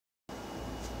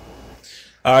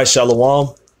All right,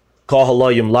 Shalom. Call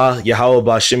halalyam la, Yahawah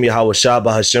Bashim Yahawashi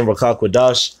Bahashim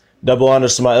Rakakwadash. Double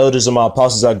honors to my elders and my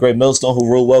apostles at Great Millstone who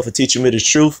rule well for teaching me the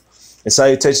truth. And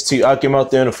salutations to you, Akim, out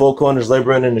there in the four corners,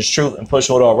 laboring in the truth and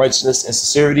pushing with all righteousness and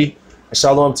sincerity. And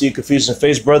shalom to you, confusion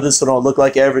faced brothers who don't look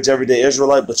like average everyday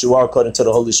Israelite, but you are according to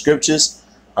the Holy Scriptures.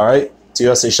 All right, to you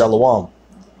I say shalom.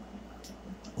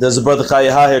 There's a brother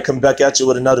Yahawah here coming back at you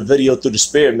with another video through the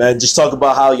Spirit, man. Just talk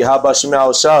about how Yahawah Shem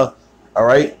Yahawashi, all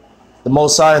right, the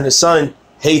Most High and His Son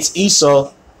hates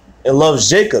Esau and loves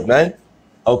Jacob, man.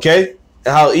 Okay,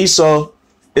 and how Esau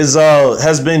is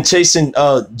has been chasing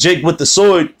Jake with the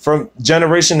sword from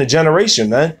generation to generation,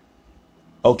 man.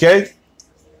 Okay,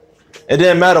 it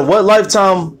didn't matter what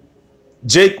lifetime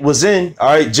Jake was in.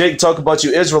 All right, Jake, talk about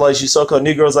you Israelites, you so-called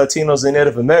Negroes, Latinos, and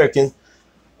Native Americans.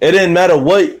 It didn't matter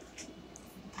what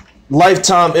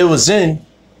lifetime it was in.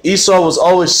 Esau was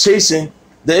always chasing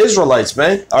the Israelites,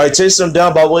 man. All right, chasing them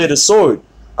down by way of the sword.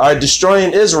 All right,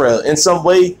 destroying Israel in some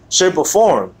way, shape, or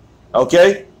form.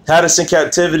 Okay, had us in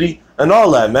captivity and all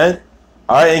that, man.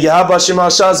 All right, and Yahawah Shem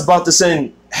Yahawashi is about to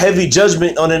send heavy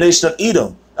judgment on the nation of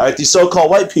Edom. All right, these so-called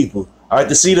white people. All right,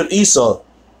 the seed of Esau,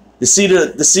 the seed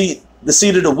of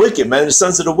the wicked, man, the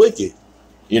sons of the wicked.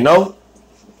 You know.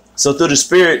 So through the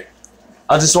Spirit,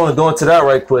 I just want to go into that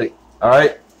right quick. All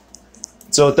right.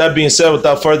 So with that being said,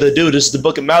 without further ado, this is the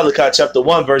book of Malachi, chapter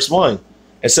 1, verse 1.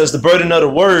 It says, the burden of the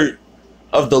word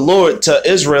of the Lord to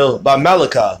Israel by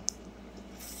Malachi.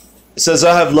 It says,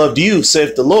 I have loved you,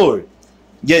 saith the Lord.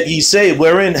 Yet ye say,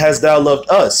 wherein hast thou loved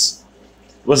us?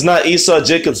 Was not Esau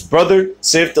Jacob's brother,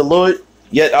 saith the Lord?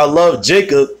 Yet I loved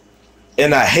Jacob,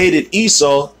 and I hated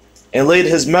Esau, and laid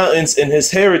his mountains and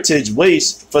his heritage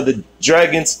waste for the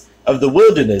dragons of the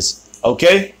wilderness.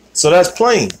 Okay, so that's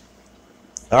plain.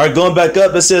 All right, going back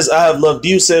up, it says, I have loved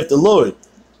you, saith the Lord.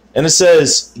 And it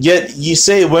says, yet ye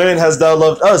say, wherein hast thou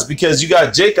loved us? Because you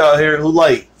got Jake out here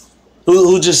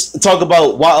who just talk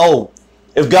about, why, oh,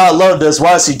 if God loved us,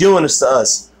 why is he doing this to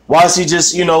us? Why is he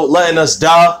just, you know, letting us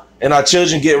die and our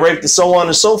children get raped and so on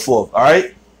and so forth? All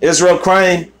right, Israel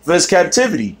crying for his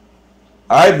captivity.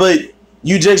 All right, but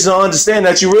you Jakes don't understand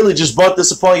that you really just brought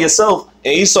this upon yourself,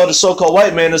 and Esau, the so-called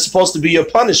white man, is supposed to be your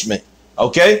punishment.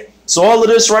 Okay, so all of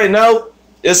this right now,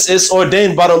 it's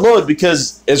ordained by the Lord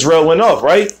because Israel went off,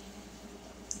 right?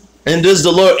 And this is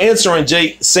the Lord answering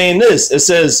Jake, saying this. It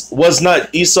says, was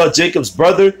not Esau Jacob's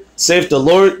brother, saith the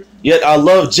Lord? Yet I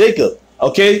love Jacob.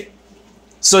 Okay?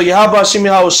 So Yahawah Shem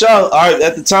Yahawashi, all right,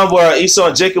 at the time where Esau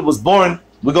and Jacob was born,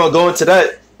 we're going to go into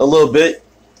that a little bit.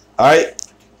 All right?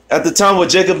 At the time where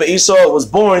Jacob and Esau was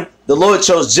born, the Lord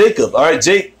chose Jacob. All right?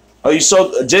 Jacob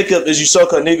is you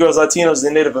so-called Negroes, Latinos,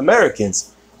 and Native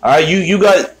Americans. All right? You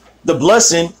got the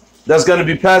blessing that's going to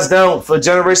be passed down for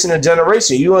generation to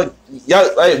generation. We got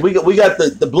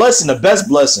the blessing, the best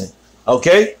blessing.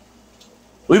 Okay,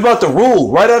 we about to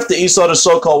rule right after Esau, the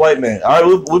so-called white man. All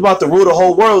right, we about to rule the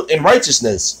whole world in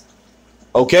righteousness.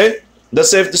 Okay,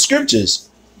 let's say the scriptures.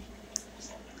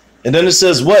 And then it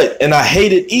says what? And I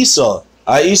hated Esau.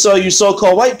 Esau, you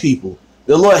so-called white people.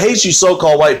 The Lord hates you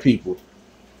so-called white people.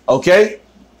 Okay,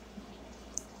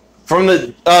 from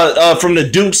the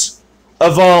dukes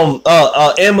of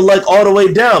Amalek all the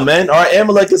way down, man. All right,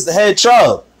 Amalek is the head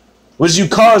child, which you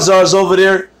Khazars over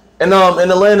there in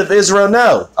the land of Israel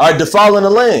now. All right, defiling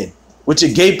the land with your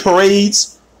gay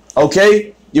parades.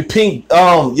 Okay, your pink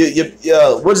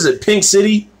what is it? Pink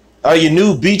City. Your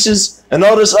new beaches and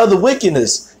all this other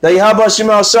wickedness that Yahawah Shem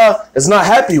Yahawashi is not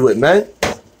happy with, man.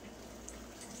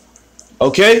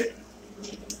 Okay,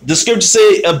 the scripture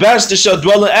say a bastard shall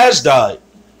dwell in Ashdod.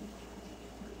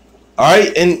 All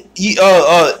right, and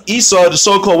Esau, the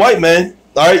so-called white man,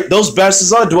 all right, those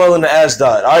bastards are dwelling in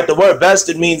Ashdod. All right, the word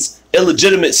bastard means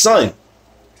illegitimate son.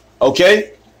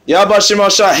 Okay, Yahawah Shem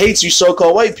Yahawashi hates you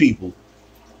so-called white people.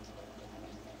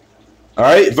 All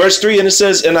right, verse 3, and it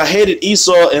says, and I hated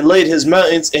Esau and laid his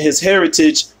mountains and his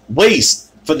heritage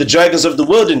waste for the dragons of the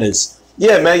wilderness.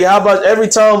 Yeah, man, Yahawah, every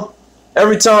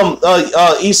time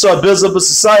Esau builds up a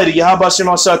society, Yahawah Shem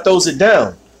Yahawashi throws it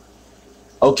down.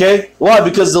 Okay, why?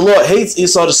 Because the Lord hates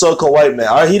Esau, the so-called white man.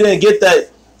 All right, he didn't get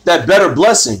that better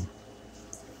blessing.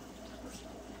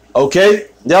 Okay,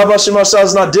 Yahawah Shem Yahawashi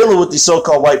is not dealing with these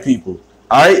so-called white people.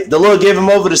 All right, the Lord gave him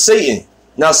over to Satan.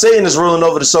 Now Satan is ruling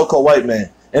over the so-called white man,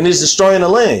 and he's destroying the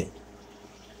land.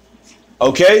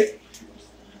 Okay.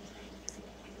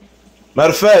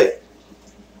 Matter of fact,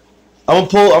 I'm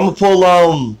gonna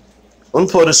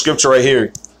pull the scripture right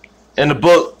here in the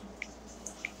book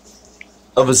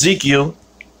of Ezekiel,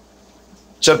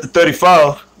 chapter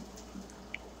 35,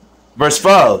 verse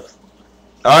 5. All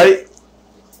right,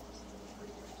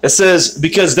 it says,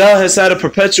 because thou hast had a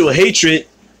perpetual hatred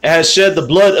and has shed the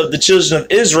blood of the children of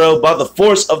Israel by the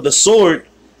force of the sword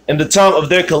in the time of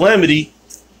their calamity,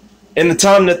 in the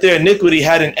time that their iniquity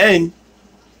had an end.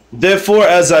 Therefore,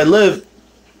 as I live,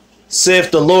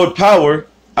 saith the Lord power,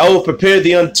 I will prepare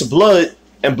thee unto blood,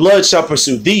 and blood shall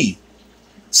pursue thee.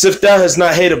 If thou hast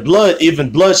not hated blood, even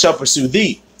blood shall pursue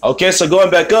thee. Okay, so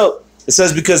going back up, it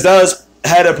says, because thou hast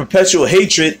had a perpetual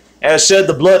hatred and hast shed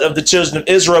the blood of the children of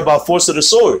Israel by force of the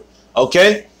sword.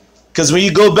 Okay, because when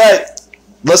you go back,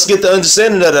 let's get the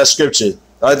understanding of that scripture.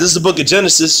 All right, this is the book of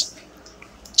Genesis,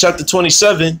 chapter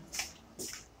 27.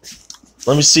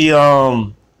 Let me see.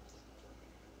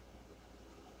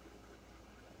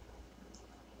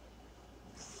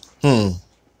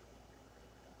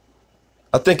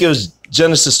 I think it was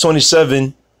Genesis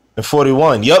 27 and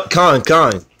 41. Yup, Con.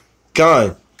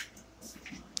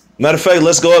 Matter of fact,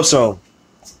 let's go up some.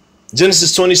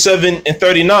 Genesis 27 and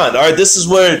 39. All right, this is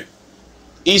where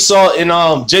Esau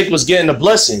and Jacob was getting a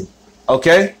blessing.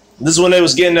 Okay, this is when they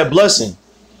was getting that blessing.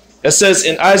 It says,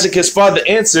 and Isaac his father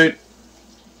answered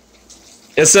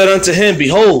and said unto him,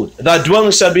 behold, thy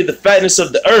dwelling shall be the fatness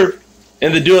of the earth,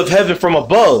 and the dew of heaven from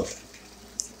above.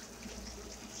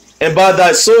 And by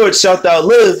thy sword shalt thou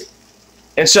live,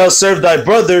 and shalt serve thy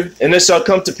brother. And it shall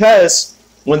come to pass,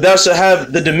 when thou shalt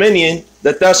have the dominion,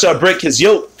 that thou shalt break his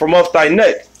yoke from off thy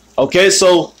neck. Okay,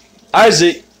 so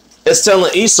Isaac is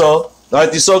telling Esau, all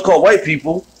right, these so-called white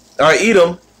people, all right,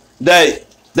 Edom, that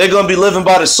they're going to be living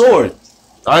by the sword.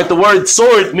 All right, the word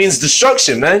sword means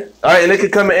destruction, man. All right, and it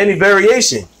could come in any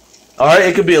variation. All right,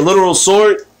 it could be a literal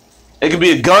sword. It could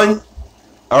be a gun.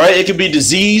 All right, it could be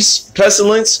disease,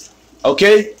 pestilence.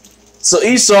 Okay, so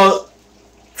Esau,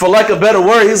 for lack of a better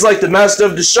word, he's like the master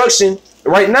of destruction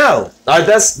right now. All right,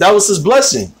 that was his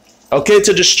blessing. Okay,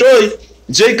 to destroy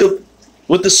Jacob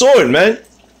with the sword, man.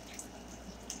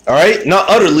 All right, not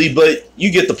utterly, but you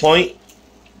get the point.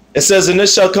 It says, and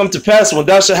this shall come to pass when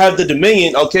thou shalt have the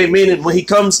dominion. Okay, meaning when he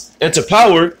comes into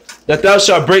power, that thou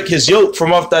shalt break his yoke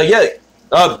from off thy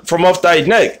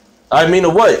neck. I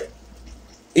mean, what?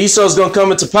 Esau's gonna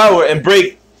come into power and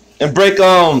break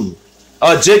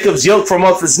Jacob's yoke from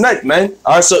off his neck, man.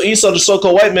 All right, so Esau, the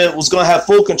so-called white man, was gonna have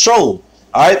full control.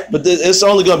 All right, but it's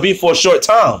only gonna be for a short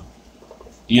time,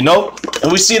 you know.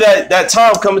 And we see that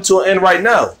time coming to an end right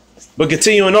now. But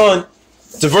continuing on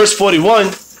to verse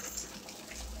 41.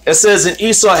 It says, and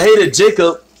Esau hated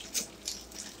Jacob.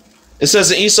 It says,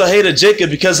 and Esau hated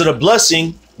Jacob because of the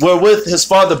blessing wherewith his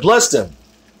father blessed him.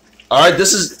 All right,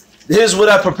 here's where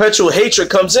that perpetual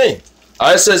hatred comes in. All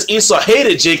right, it says Esau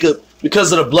hated Jacob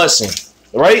because of the blessing.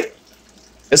 Right?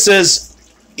 It says,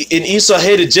 and Esau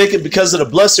hated Jacob because of the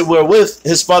blessing wherewith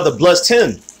his father blessed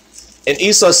him. And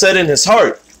Esau said in his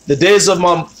heart, the days of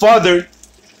my father,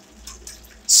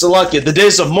 Salakia, the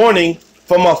days of mourning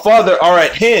for my father are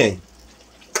at hand.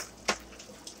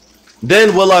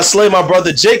 Then will I slay my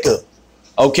brother Jacob.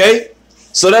 Okay,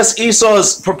 so that's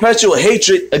Esau's perpetual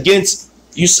hatred against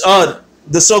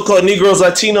the so-called Negroes,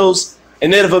 Latinos,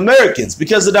 and Native Americans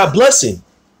because of that blessing.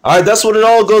 All right, that's what it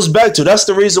all goes back to. That's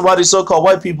the reason why these so-called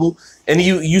white people and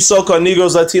you so-called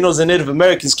Negroes, Latinos, and Native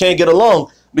Americans can't get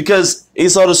along, because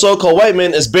Esau, the so-called white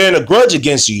man, is bearing a grudge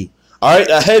against you. All right,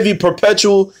 a heavy,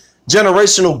 perpetual,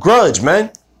 generational grudge,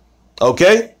 man.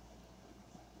 Okay.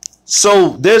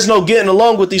 So there's no getting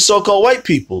along with these so-called white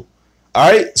people. All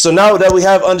right. So now that we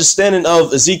have understanding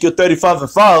of Ezekiel 35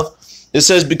 and 5, it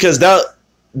says, because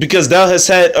thou hast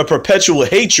had a perpetual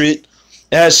hatred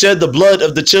and hast shed the blood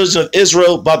of the children of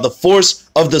Israel by the force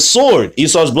of the sword.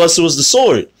 Esau's blessing was the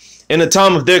sword. In the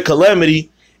time of their calamity,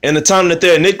 and the time that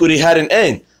their iniquity had an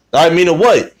end. I mean,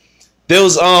 what? There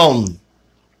was times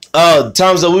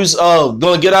that we was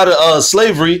going to get out of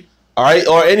slavery, all right,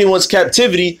 or anyone's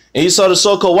captivity, and you saw the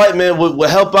so-called white man would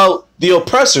help out the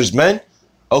oppressors, man.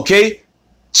 Okay,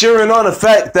 cheering on the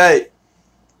fact that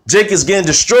Jake is getting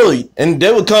destroyed, and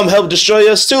they would come help destroy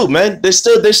us too, man. They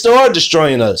still are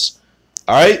destroying us.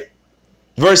 All right.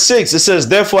 Verse 6, it says,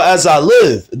 therefore, as I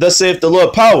live, thus saith the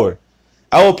Lord power,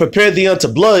 I will prepare thee unto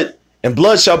blood, and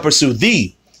blood shall pursue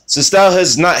thee. Since thou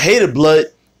hast not hated blood,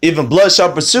 even blood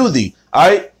shall pursue thee. All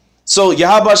right. So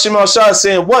Yahawashi is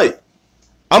saying what?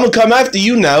 I'm going to come after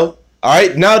you now. All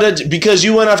right. Now that because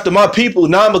you went after my people,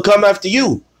 now I'm going to come after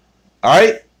you. All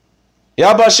right.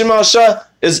 Yahawashi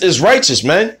is righteous,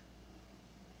 man.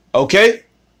 Okay.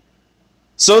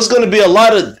 So it's going to be a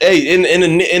lot of, hey, in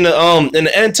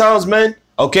the end times, man.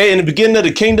 Okay. In the beginning of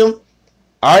the kingdom.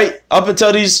 All right. Up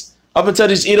until these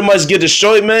Edomites get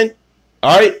destroyed, man.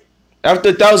 All right. After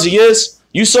 1,000 years,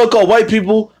 you so-called white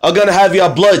people are going to have your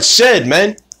blood shed,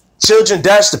 man. Children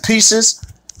dashed to pieces.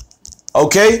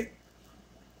 Okay.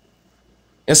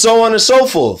 And so on and so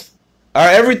forth. All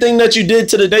right, everything that you did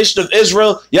to the nation of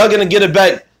Israel, y'all gonna get it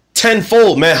back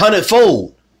tenfold, man,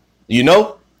 hundredfold. You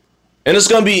know, and it's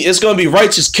gonna be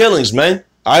righteous killings, man.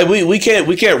 All right, we can't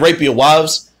rape your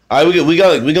wives. All right, we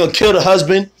gonna kill the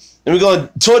husband, and we're gonna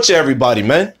torture everybody,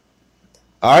 man.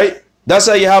 All right, that's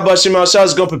how Yahawashi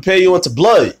is gonna prepare you into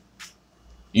blood.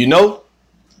 You know,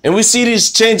 and we see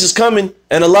these changes coming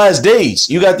in the last days.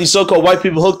 You got these so-called white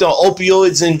people hooked on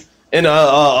opioids and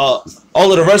all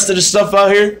of the rest of the stuff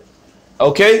out here.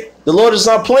 Okay, the Lord is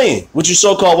not playing with you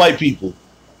so-called white people.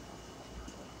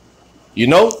 You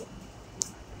know.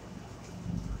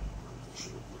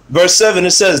 Verse 7,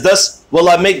 it says, "Thus will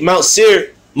I make Mount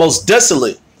Seir most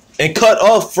desolate, and cut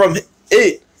off from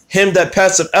it him that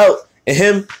passeth out, and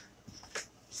him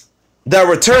that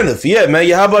returneth." Yeah, man.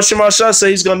 Yahawashi Mashiach say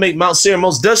he's gonna make Mount Seir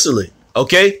most desolate.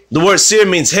 Okay, the word Seir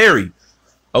means hairy.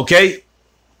 Okay,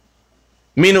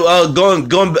 meaning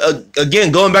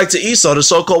going back to Esau, the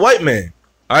so-called white man.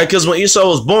 All right, because when Esau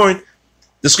was born,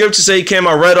 the scriptures say he came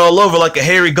out red all over like a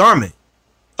hairy garment.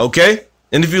 Okay,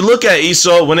 and if you look at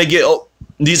Esau, when they get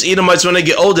these Edomites, when they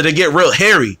get older, they get real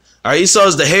hairy. All right, Esau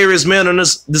is the hairiest man on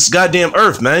this goddamn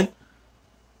earth, man.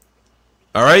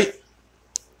 All right,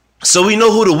 so we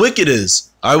know who the wicked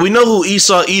is. All right, we know who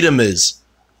Esau, Edom is.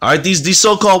 All right, these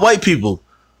so-called white people.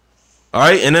 All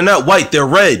right, and they're not white, they're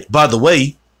red, by the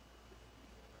way.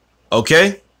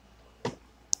 Okay,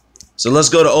 so let's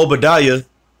go to Obadiah,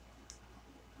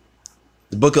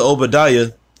 the book of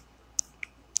Obadiah,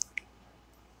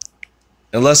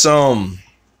 and let's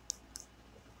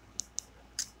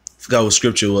forgot what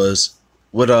scripture was.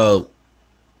 What oh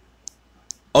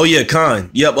yeah, Khan.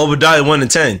 Yep, Obadiah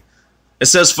 1:10. It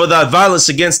says, "For thy violence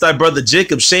against thy brother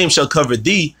Jacob, shame shall cover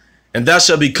thee, and thou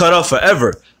shalt be cut off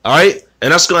forever." All right,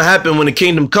 and that's gonna happen when the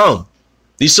kingdom come.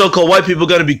 These so-called white people are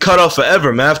gonna be cut off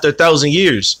forever, man, after 1,000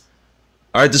 years.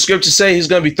 All right, the scriptures say he's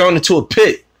gonna be thrown into a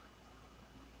pit.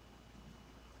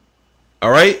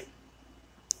 All right,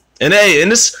 and hey,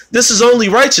 and this is only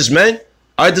righteous, man.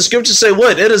 All right, the scriptures say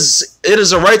what? It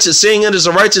is a righteous thing. It is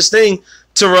a righteous thing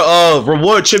to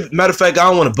reward tribute. Matter of fact, I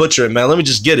don't want to butcher it, man. Let me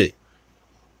just get it.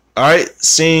 All right,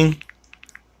 seeing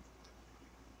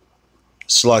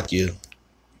Slakia.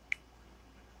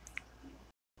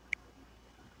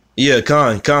 Yeah,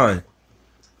 Khan.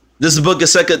 This is the book of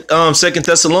Second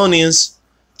Thessalonians,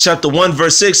 chapter 1,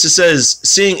 verse 6. It says,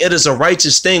 "Seeing it is a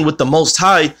righteous thing with the Most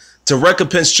High to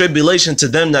recompense tribulation to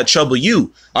them that trouble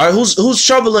you." All right, who's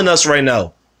troubling us right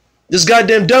now? This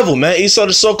goddamn devil, man. Esau,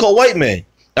 the so-called white man.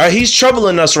 All right, he's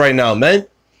troubling us right now, man.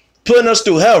 Putting us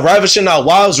through hell, ravishing our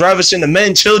wives, ravishing the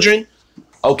men, children.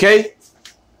 Okay,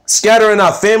 scattering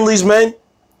our families, man.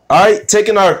 All right,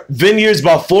 taking our vineyards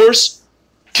by force,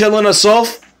 killing us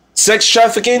off, sex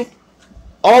trafficking.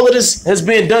 All of this has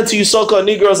been done to you so-called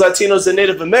Negroes, Latinos, and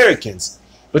Native Americans.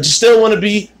 But you still want to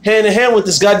be hand in hand with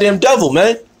this goddamn devil,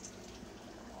 man.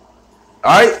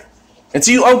 All right? And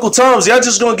to you Uncle Toms, y'all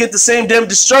just going to get the same damn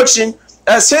destruction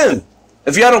as him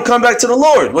if y'all don't come back to the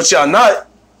Lord, which y'all not.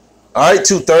 All right,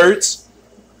 2/3.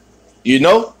 You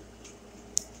know?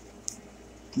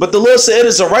 But the Lord said it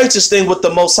is a righteous thing with the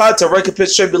Most High to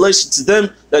recompense tribulation to them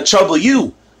that trouble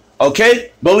you.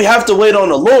 Okay? But we have to wait on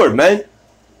the Lord, man.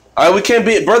 All right, we can't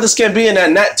be, brothers can't be in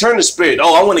that Nat Turner spirit.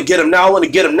 Oh, I want to get him now. I want to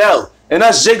get him now. And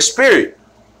that's Jake's spirit.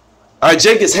 All right,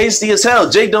 Jake is hasty as hell.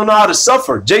 Jake don't know how to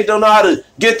suffer. Jake don't know how to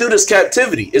get through this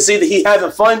captivity. It's either he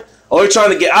having fun or he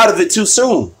trying to get out of it too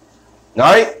soon. All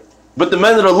right? But the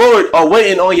men of the Lord are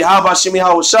waiting on Yahawashi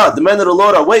Yahawashi. The men of the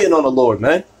Lord are waiting on the Lord,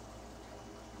 man.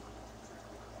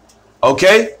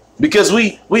 Okay? Because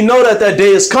we know that day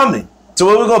is coming. So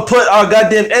we're going to put our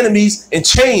goddamn enemies in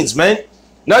chains, man.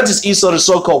 Not just Esau, the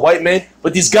so-called white man,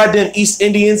 but these goddamn East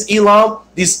Indians, Elam,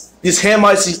 these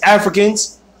Hamites, these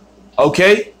Africans.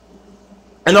 Okay?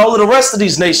 And all of the rest of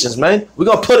these nations, man. We're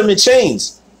going to put them in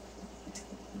chains.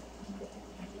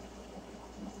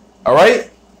 All right?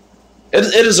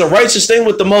 It is a righteous thing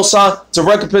with the Most High to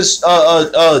recompense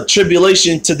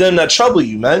tribulation to them that trouble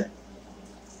you, man.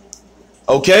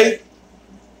 Okay?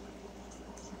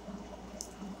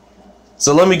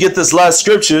 So let me get this last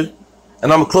scripture,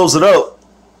 and I'm going to close it up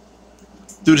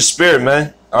through the Spirit,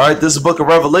 man. All right? This is the book of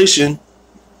Revelation,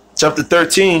 chapter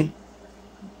 13.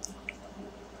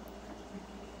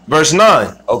 Verse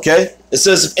 9, okay? It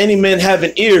says, if any man have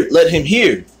an ear, let him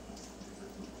hear.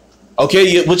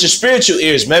 Okay, with your spiritual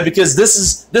ears, man, because this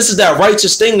is that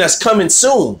righteous thing that's coming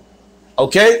soon.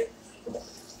 Okay?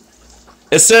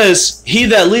 It says, he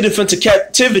that leadeth into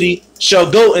captivity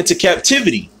shall go into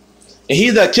captivity. And he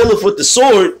that killeth with the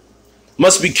sword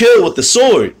must be killed with the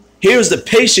sword. Here is the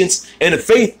patience and the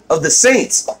faith of the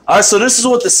saints. All right, so this is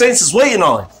what the saints is waiting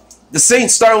on. The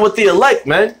saints starting with the elect,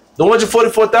 man. The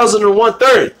 144,000 and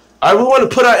 1/3. All right, we want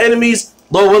to put our enemies,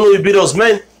 Lord willing, we be those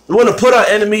men. We want to put our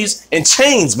enemies in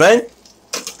chains, man.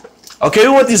 Okay,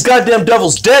 we want these goddamn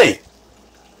devils dead.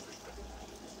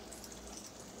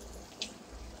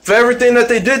 For everything that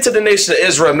they did to the nation of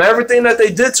Israel, man. Everything that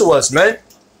they did to us, man.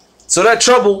 So that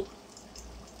trouble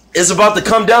is about to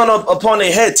come down upon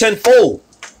their head tenfold.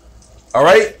 All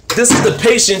right? This is the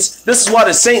patience. This is why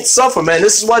the saints suffer, man.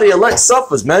 This is why the elect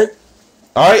suffers, man.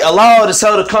 All right? Allow this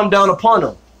hell to come down upon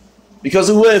them.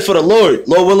 Because we're waiting for the Lord.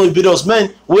 Lord willing, we be those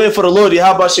men. We're waiting for the Lord,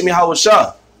 Yahawashi,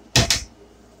 Yahawashi.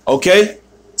 Okay?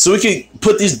 So we can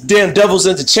put these damn devils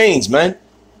into chains, man.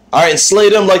 All right? And slay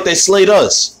them like they slayed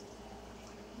us.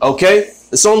 Okay?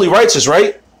 It's only righteous,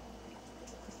 right?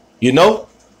 You know?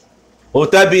 Well,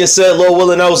 with that being said, Lord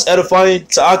willing, that was edifying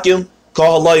to Akim.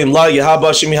 Call halalyam la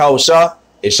Yahawashi, Yahawashi,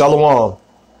 and Shalom.